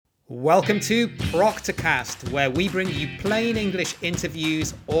Welcome to Proctorcast, where we bring you plain English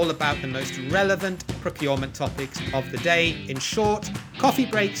interviews all about the most relevant procurement topics of the day in short, coffee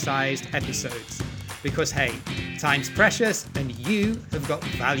break sized episodes. Because hey, time's precious and you have got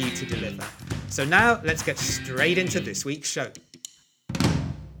value to deliver. So now let's get straight into this week's show.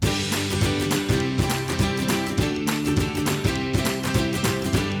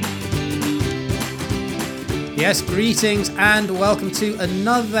 Yes, greetings and welcome to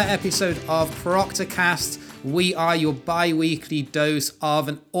another episode of Proctorcast. We are your bi-weekly dose of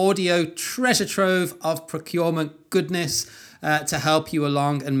an audio treasure trove of procurement goodness to help you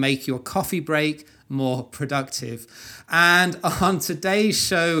along and make your coffee break more productive. And on today's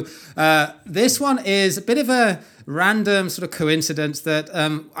show, this one is a bit of a random sort of coincidence that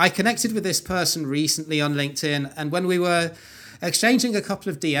I connected with this person recently on LinkedIn, and when we were exchanging a couple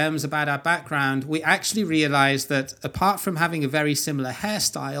of DMs about our background, we actually realized that apart from having a very similar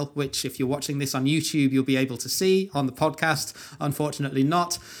hairstyle, which if you're watching this on YouTube, you'll be able to see on the podcast, unfortunately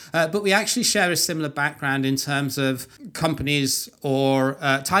not, but we actually share a similar background in terms of companies or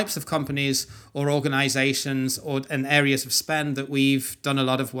types of companies or organizations and areas of spend that we've done a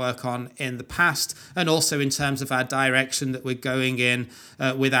lot of work on in the past, and also in terms of our direction that we're going in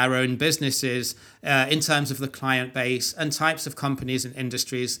with our own businesses in terms of the client base and types of companies and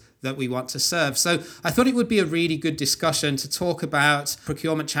industries that we want to serve. So I thought it would be a really good discussion to talk about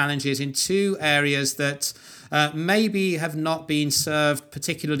procurement challenges in two areas that maybe have not been served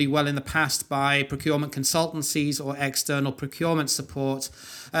particularly well in the past by procurement consultancies or external procurement support.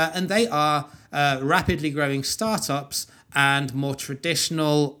 And they are rapidly growing startups and more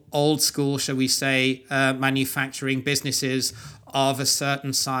traditional, old school, shall we say, manufacturing businesses of a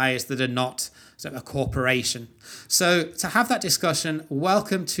certain size that are not a corporation. So to have that discussion,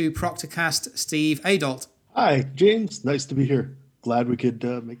 welcome to Proctorcast, Steve Adalt. Hi, James. Nice to be here. Glad we could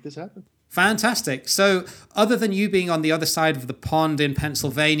make this happen. Fantastic. So other than you being on the other side of the pond in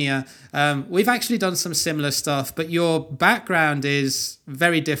Pennsylvania, we've actually done some similar stuff, but your background is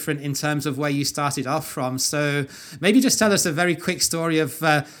very different in terms of where you started off from. So maybe just tell us a very quick story of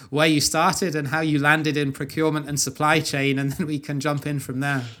where you started and how you landed in procurement and supply chain, and then we can jump in from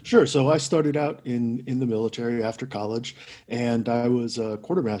there. Sure. So I started out in the military after college, and I was a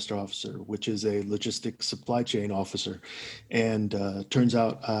quartermaster officer, which is a logistics supply chain officer. And turns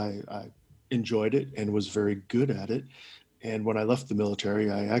out I enjoyed it and was very good at it. And when I left the military,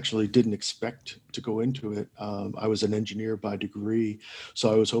 I actually didn't expect to go into it. I was an engineer by degree,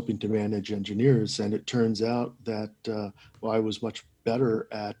 so I was hoping to manage engineers. And it turns out that I was much better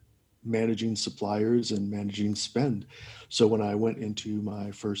at managing suppliers and managing spend. So when I went into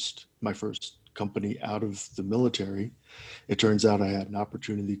my first company out of the military, it turns out I had an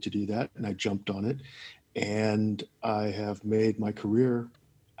opportunity to do that, and I jumped on it. And I have made my career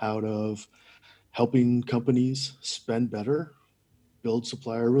out of helping companies spend better, build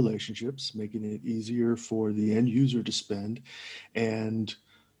supplier relationships, making it easier for the end user to spend, and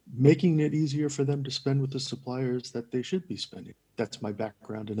making it easier for them to spend with the suppliers that they should be spending. That's my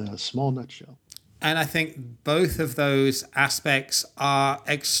background in a small nutshell. And I think both of those aspects are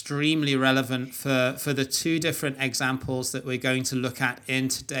extremely relevant for the two different examples that we're going to look at in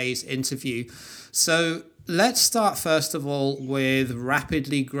today's interview. So let's start first of all with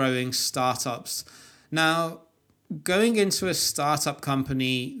rapidly growing startups. Now, going into a startup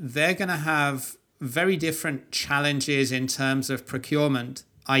company, they're going to have very different challenges in terms of procurement,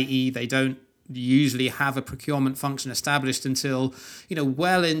 i.e. they don't usually have a procurement function established until,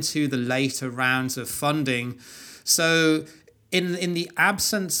 well into the later rounds of funding. So in the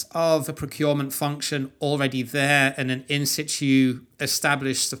absence of a procurement function already there and an in situ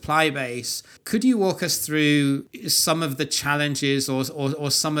established supply base, could you walk us through some of the challenges or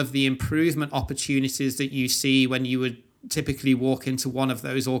some of the improvement opportunities that you see when you would typically walk into one of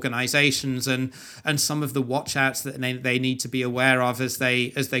those organizations and some of the watch outs that they need to be aware of as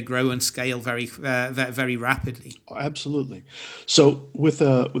they grow and scale very rapidly? Absolutely. So with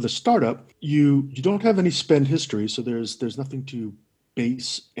a startup, you don't have any spend history, so there's nothing to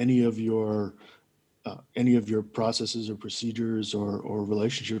base any of your processes or procedures or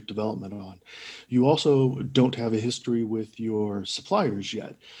relationship development on. You also don't have a history with your suppliers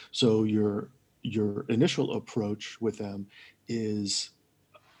yet. So your initial approach with them is,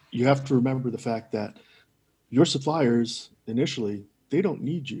 you have to remember the fact that your suppliers initially, they don't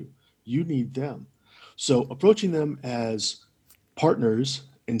need you. You need them. So approaching them as partners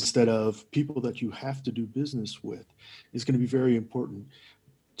instead of people that you have to do business with is going to be very important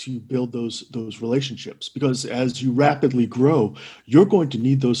to build those relationships, because as you rapidly grow, you're going to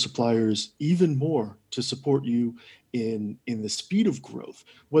need those suppliers even more to support you in the speed of growth.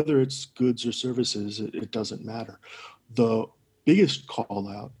 Whether it's goods or services, it doesn't matter. The biggest call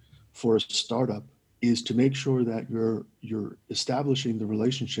out for a startup is to make sure that you're establishing the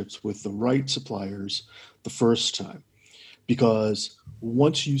relationships with the right suppliers the first time. Because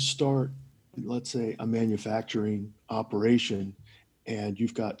once you start, let's say, a manufacturing operation, and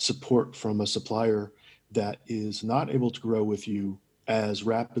you've got support from a supplier that is not able to grow with you as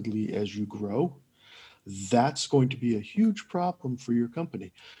rapidly as you grow, that's going to be a huge problem for your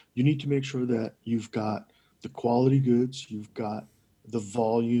company. You need to make sure that you've got the quality goods, you've got the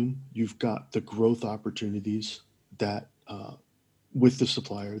volume, you've got the growth opportunities that with the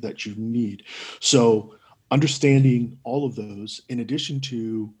supplier that you need. So understanding all of those, in addition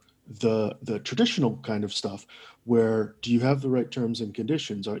to the traditional kind of stuff, where do you have the right terms and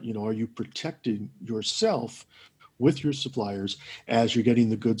conditions? Are you protecting yourself with your suppliers as you're getting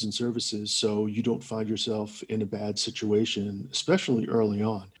the goods and services, so you don't find yourself in a bad situation, especially early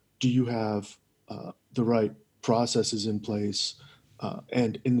on? Do you have the right processes in place?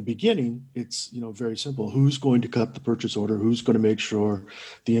 And in the beginning, it's very simple. Who's going to cut the purchase order? Who's going to make sure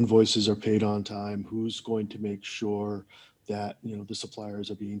the invoices are paid on time? Who's going to make sure that the suppliers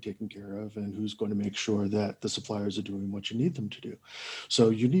are being taken care of, and who's going to make sure that the suppliers are doing what you need them to do?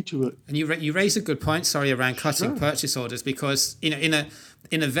 So you need to. And you raise a good point, sorry, around cutting Sure. purchase orders, because in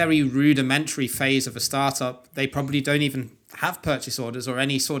a very rudimentary phase of a startup, they probably don't even have purchase orders or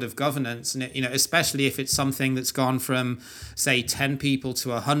any sort of governance, and especially if it's something that's gone from, say, 10 people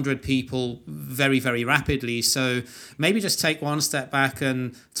to 100 people very, very rapidly. So maybe just take one step back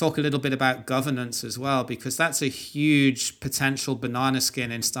and talk a little bit about governance as well, because that's a huge potential banana skin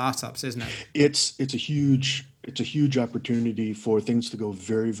in startups, isn't it? It's a huge opportunity for things to go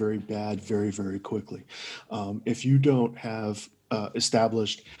very, very bad very, very quickly. If you don't have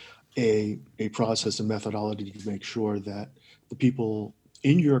established a process and methodology to make sure that the people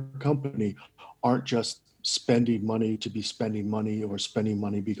in your company aren't just spending money to be spending money, or spending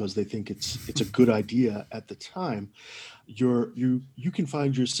money because they think it's a good idea at the time, you can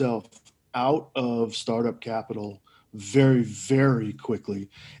find yourself out of startup capital very, very quickly,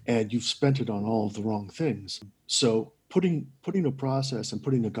 and you've spent it on all of the wrong things. So putting a process and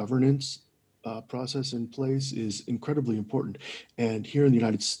putting a governance process in place is incredibly important. And here in the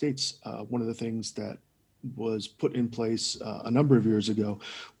United States, one of the things that was put in place a number of years ago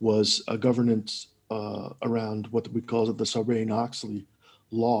was a governance around what we call the Sarbanes-Oxley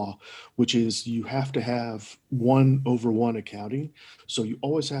law, which is you have to have 1-over-1 accounting. So you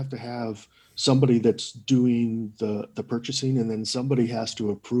always have to have somebody that's doing the purchasing, and then somebody has to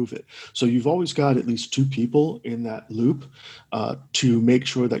approve it. So you've always got at least two people in that loop to make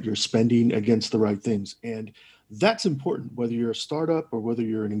sure that you're spending against the right things. And that's important, whether you're a startup or whether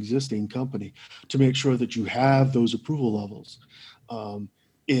you're an existing company, to make sure that you have those approval levels.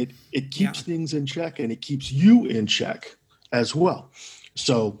 It Yeah. keeps things in check, and it keeps you in check as well.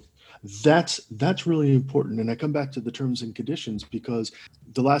 So that's really important. And I come back to the terms and conditions, because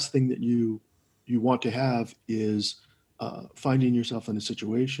the last thing that you want to have is finding yourself in a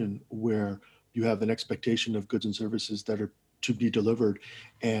situation where you have an expectation of goods and services that are to be delivered,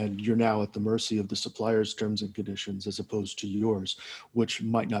 and you're now at the mercy of the supplier's terms and conditions as opposed to yours, which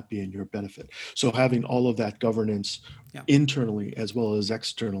might not be in your benefit. So having all of that governance Yeah. internally as well as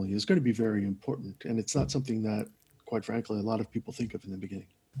externally is going to be very important. And it's not something that, quite frankly, a lot of people think of in the beginning.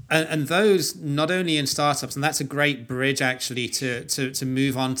 And those not only in startups, and that's a great bridge actually to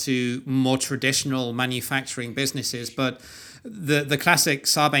move on to more traditional manufacturing businesses, but the classic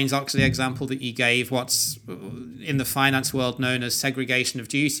Sarbanes-Oxley example that you gave, what's in the finance world known as segregation of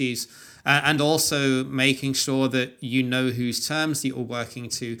duties, and also making sure that you know whose terms that you're working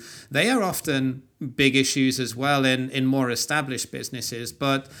to, they are often big issues as well in more established businesses.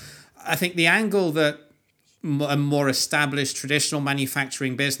 But I think the angle that a more established traditional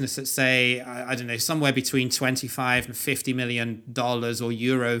manufacturing business that, say, I don't know, somewhere between 25 and $50 million or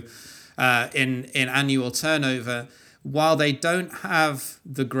euro in annual turnover, while they don't have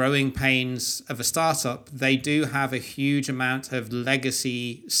the growing pains of a startup, they do have a huge amount of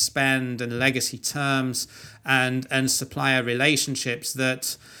legacy spend and legacy terms and supplier relationships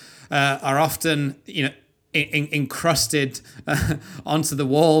that are often, encrusted onto the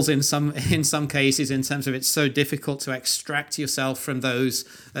walls in some cases, in terms of it's so difficult to extract yourself from those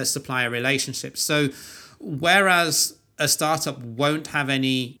supplier relationships. So whereas a startup won't have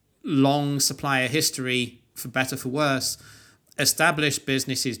any long supplier history, for better for worse, established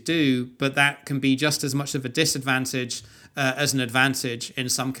businesses do, but that can be just as much of a disadvantage as an advantage in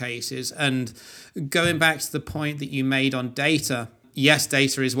some cases. And going back to the point that you made on data, yes,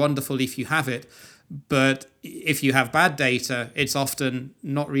 data is wonderful if you have it, but if you have bad data, it's often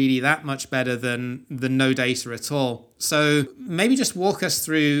not really that much better than no data at all. So maybe just walk us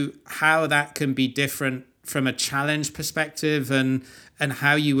through how that can be different from a challenge perspective, and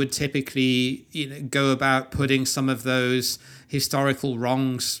how you would typically go about putting some of those historical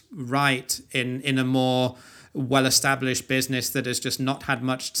wrongs right in a more well-established business that has just not had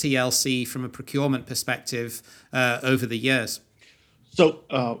much TLC from a procurement perspective over the years. So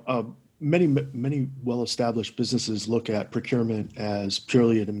many well-established businesses look at procurement as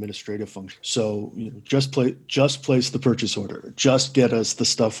purely an administrative function. So just place the purchase order, just get us the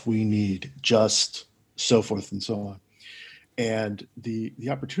stuff we need, just so forth and so on. And the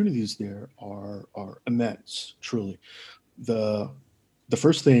opportunities there are immense, truly. The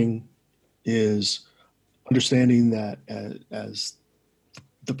first thing is understanding that as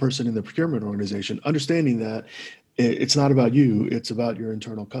the person in the procurement organization, understanding that it's not about you, it's about your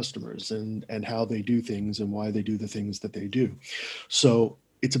internal customers and how they do things and why they do the things that they do. So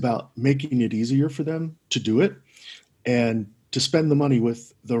it's about making it easier for them to do it and to spend the money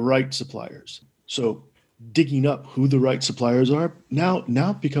with the right suppliers. So digging up who the right suppliers are now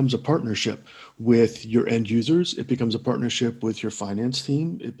it becomes a partnership with your end users. It becomes a partnership with your finance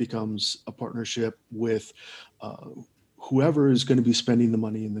team. It becomes a partnership with whoever is going to be spending the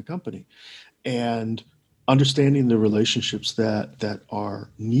money in the company, and understanding the relationships that are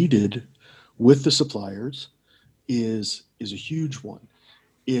needed with the suppliers is a huge one.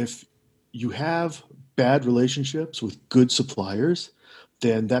 If you have bad relationships with good suppliers,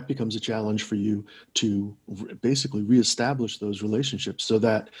 then that becomes a challenge for you to basically reestablish those relationships so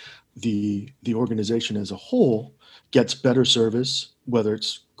that the organization as a whole gets better service, whether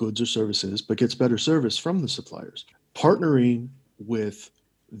it's goods or services, but gets better service from the suppliers. Partnering with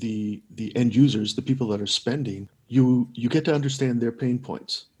the end users, the people that are spending, you get to understand their pain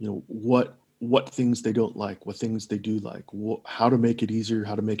points. What things they don't like, what things they do like, how to make it easier,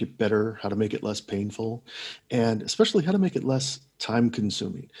 how to make it better, how to make it less painful, and especially how to make it less time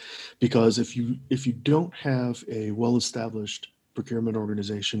consuming. Because if you don't have a well-established procurement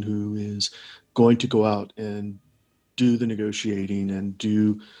organization who is going to go out and do the negotiating and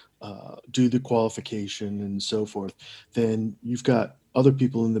do the qualification and so forth, then you've got other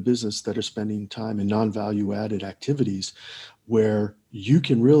people in the business that are spending time in non-value added activities where you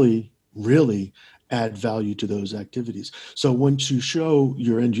can really add value to those activities. So once you show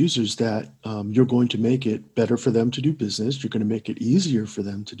your end users that you're going to make it better for them to do business, you're going to make it easier for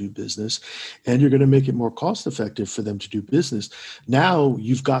them to do business, and you're going to make it more cost effective for them to do business, now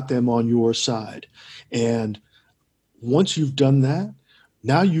you've got them on your side. And once you've done that,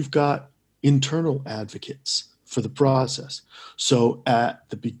 now you've got internal advocates for the process. So at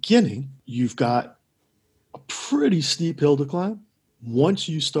the beginning, you've got a pretty steep hill to climb. Once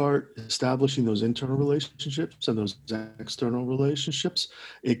you start establishing those internal relationships and those external relationships,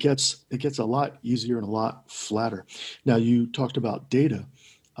 it gets a lot easier and a lot flatter. Now, you talked about data,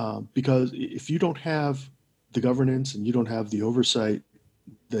 because if you don't have the governance and you don't have the oversight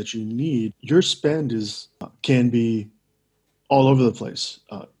that you need, your spend can be all over the place,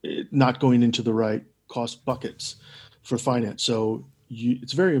 not going into the right cost buckets for finance. So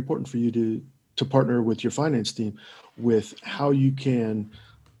it's very important for you to partner with your finance team with how you can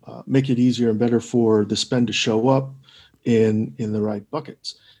make it easier and better for the spend to show up in the right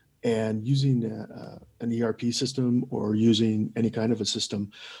buckets. And using an ERP system or using any kind of a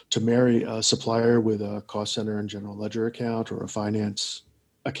system to marry a supplier with a cost center and general ledger account or a finance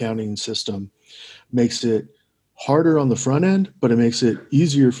accounting system makes it harder on the front end, but it makes it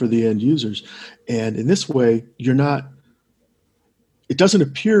easier for the end users. And in this way, it doesn't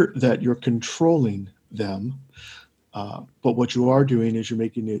appear that you're controlling them, but what you are doing is you're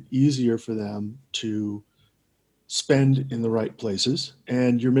making it easier for them to spend in the right places,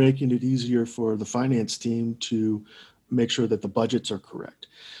 and you're making it easier for the finance team to make sure that the budgets are correct.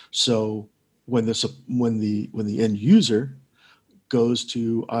 So when the end user goes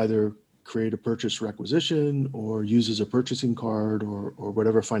to either create a purchase requisition or uses a purchasing card or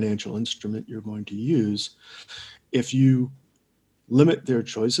whatever financial instrument you're going to use, if you limit their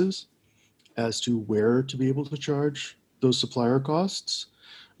choices as to where to be able to charge those supplier costs,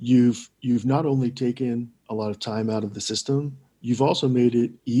 you've not only taken a lot of time out of the system, you've also made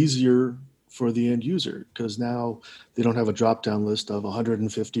it easier for the end user, because now they don't have a drop-down list of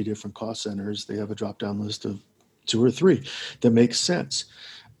 150 different cost centers. They have a drop-down list of 2 or 3 that makes sense.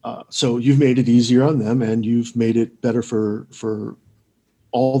 So you've made it easier on them, and you've made it better for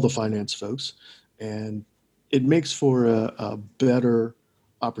all the finance folks, and it makes for a better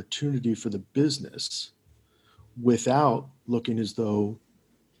opportunity for the business without looking as though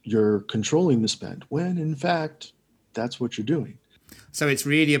you're controlling the spend, when in fact that's what you're doing. So it's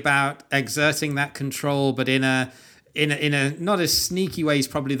really about exerting that control, but in a not as sneaky way is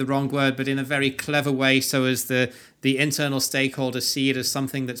probably the wrong word, but in a very clever way, so as the internal stakeholders see it as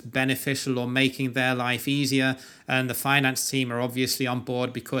something that's beneficial or making their life easier, and the finance team are obviously on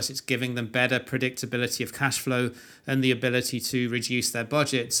board because it's giving them better predictability of cash flow and the ability to reduce their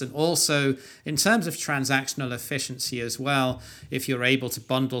budgets. And also in terms of transactional efficiency as well, if you're able to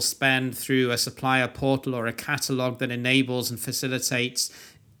bundle spend through a supplier portal or a catalog that enables and facilitates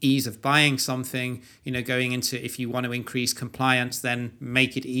ease of buying something, going into, if you want to increase compliance, then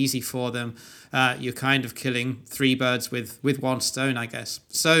make it easy for them. You're kind of killing three birds with one stone, I guess.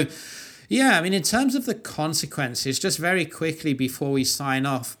 So yeah, I mean, in terms of the consequences, just very quickly before we sign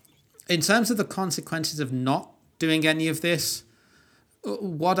off, in terms of the consequences of not doing any of this,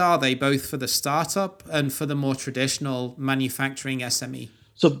 what are they, both for the startup and for the more traditional manufacturing SME?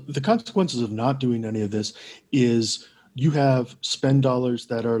 So the consequences of not doing any of this is you have spend dollars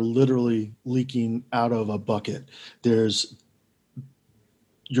that are literally leaking out of a bucket. There's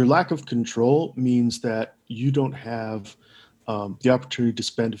your lack of control means that you don't have the opportunity to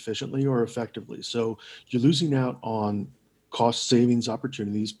spend efficiently or effectively. So you're losing out on cost savings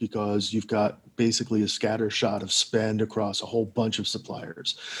opportunities because you've got basically a scatter shot of spend across a whole bunch of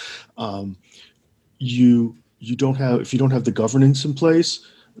suppliers. You don't have, if you don't have the governance in place,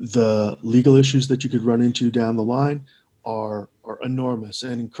 the legal issues that you could run into down the line are enormous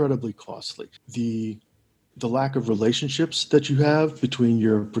and incredibly costly. The lack of relationships that you have between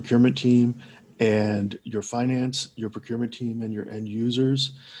your procurement team and your finance, your procurement team and your end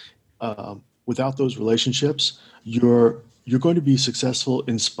users, without those relationships, you're going to be successful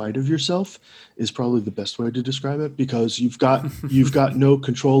in spite of yourself is probably the best way to describe it, because you've got no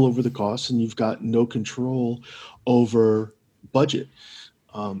control over the costs and you've got no control over budget.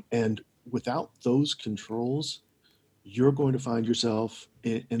 And without those controls, you're going to find yourself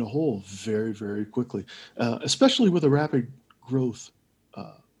in a hole very, very quickly, especially with a rapid growth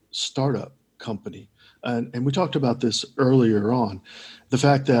startup company. And we talked about this earlier on, the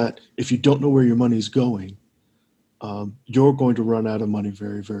fact that if you don't know where your money's going, you're going to run out of money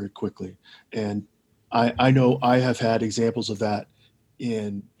very, very quickly. And I know I have had examples of that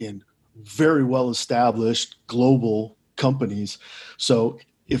in very well established global companies. So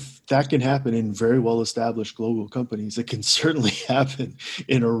if that can happen in very well established global companies, it can certainly happen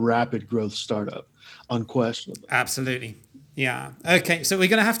in a rapid growth startup, unquestionably. Absolutely. Yeah. Okay. So we're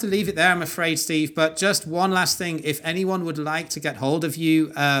going to have to leave it there, I'm afraid, Steve. But just one last thing. If anyone would like to get hold of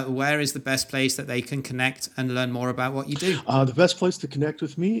you, where is the best place that they can connect and learn more about what you do? The best place to connect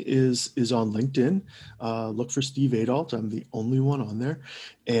with me is on LinkedIn. Look for Steve Adalt. I'm the only one on there.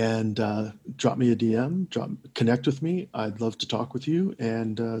 And drop me a DM, connect with me. I'd love to talk with you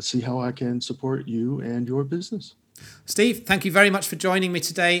and see how I can support you and your business. Steve, thank you very much for joining me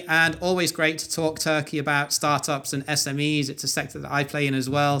today, and always great to talk turkey about startups and SMEs. It's a sector that I play in as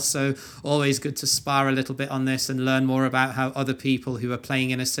well, so always good to spar a little bit on this and learn more about how other people who are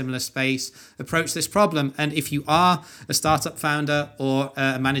playing in a similar space approach this problem. And if you are a startup founder or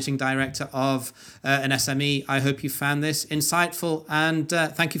a managing director of an SME, I hope you found this insightful, and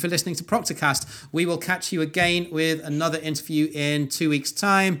thank you for listening to Proctorcast. We will catch you again with another interview in 2 weeks'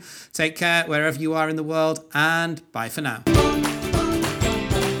 time. Take care wherever you are in the world, and bye for now.